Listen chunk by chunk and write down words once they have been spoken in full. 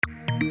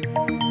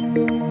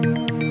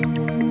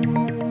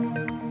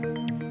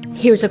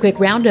Here's a quick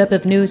roundup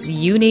of news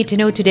you need to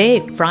know today,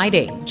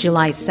 Friday,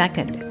 July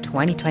 2nd,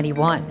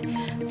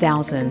 2021.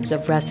 Thousands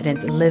of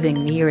residents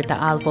living near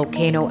Taal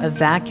volcano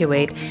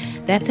evacuate.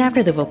 That's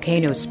after the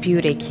volcano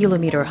spewed a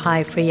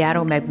kilometer-high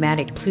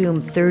phreatomagmatic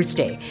plume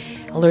Thursday.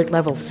 Alert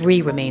Level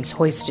 3 remains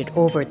hoisted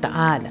over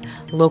Taal.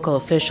 Local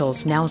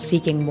officials now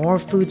seeking more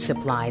food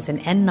supplies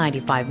and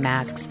N95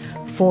 masks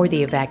for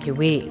the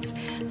evacuees.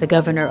 The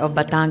governor of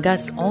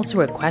Batangas also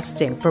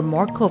requesting for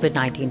more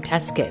COVID-19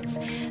 test kits.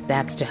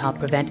 That's to help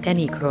prevent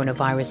any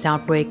coronavirus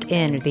outbreak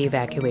in the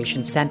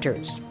evacuation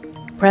centers.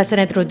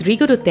 President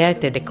Rodrigo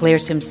Duterte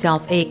declares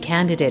himself a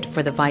candidate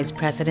for the vice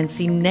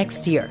presidency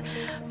next year.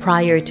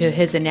 Prior to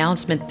his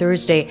announcement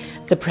Thursday,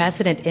 the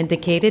president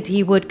indicated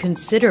he would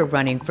consider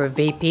running for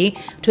VP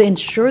to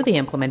ensure the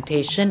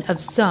implementation of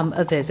some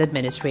of his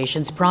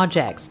administration's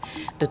projects.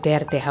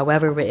 Duterte,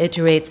 however,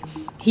 reiterates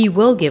he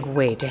will give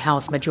way to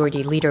House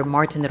Majority Leader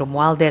Martin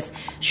Romualdez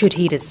should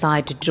he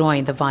decide to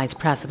join the vice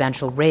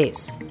presidential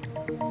race.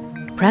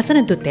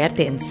 President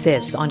Duterte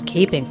insists on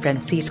keeping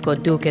Francisco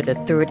Duque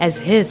III as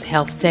his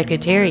health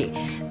secretary.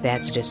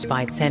 That's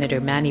despite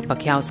Senator Manny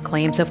Pacquiao's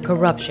claims of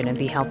corruption in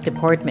the health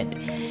department.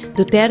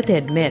 Duterte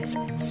admits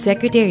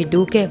Secretary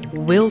Duque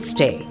will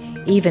stay,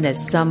 even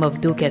as some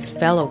of Duque's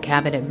fellow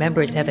cabinet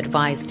members have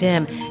advised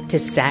him to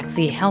sack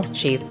the health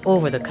chief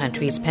over the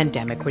country's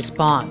pandemic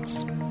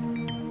response.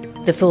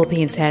 The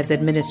Philippines has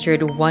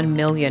administered 1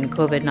 million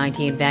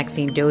COVID-19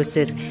 vaccine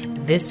doses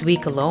this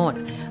week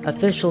alone.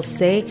 Officials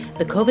say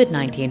the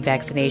COVID-19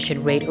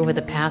 vaccination rate over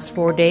the past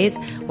 4 days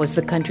was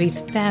the country's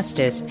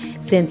fastest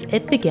since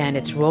it began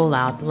its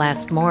rollout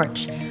last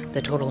March.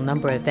 The total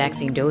number of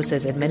vaccine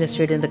doses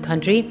administered in the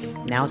country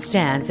now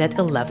stands at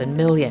 11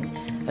 million.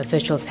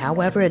 Officials,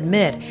 however,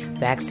 admit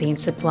vaccine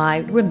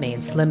supply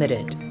remains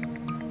limited.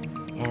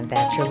 And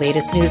that's your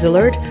latest news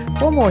alert.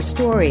 For more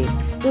stories,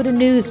 go to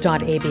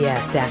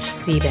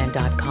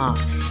news.abs-cbn.com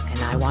and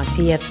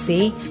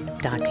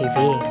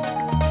iwanttfc.tv.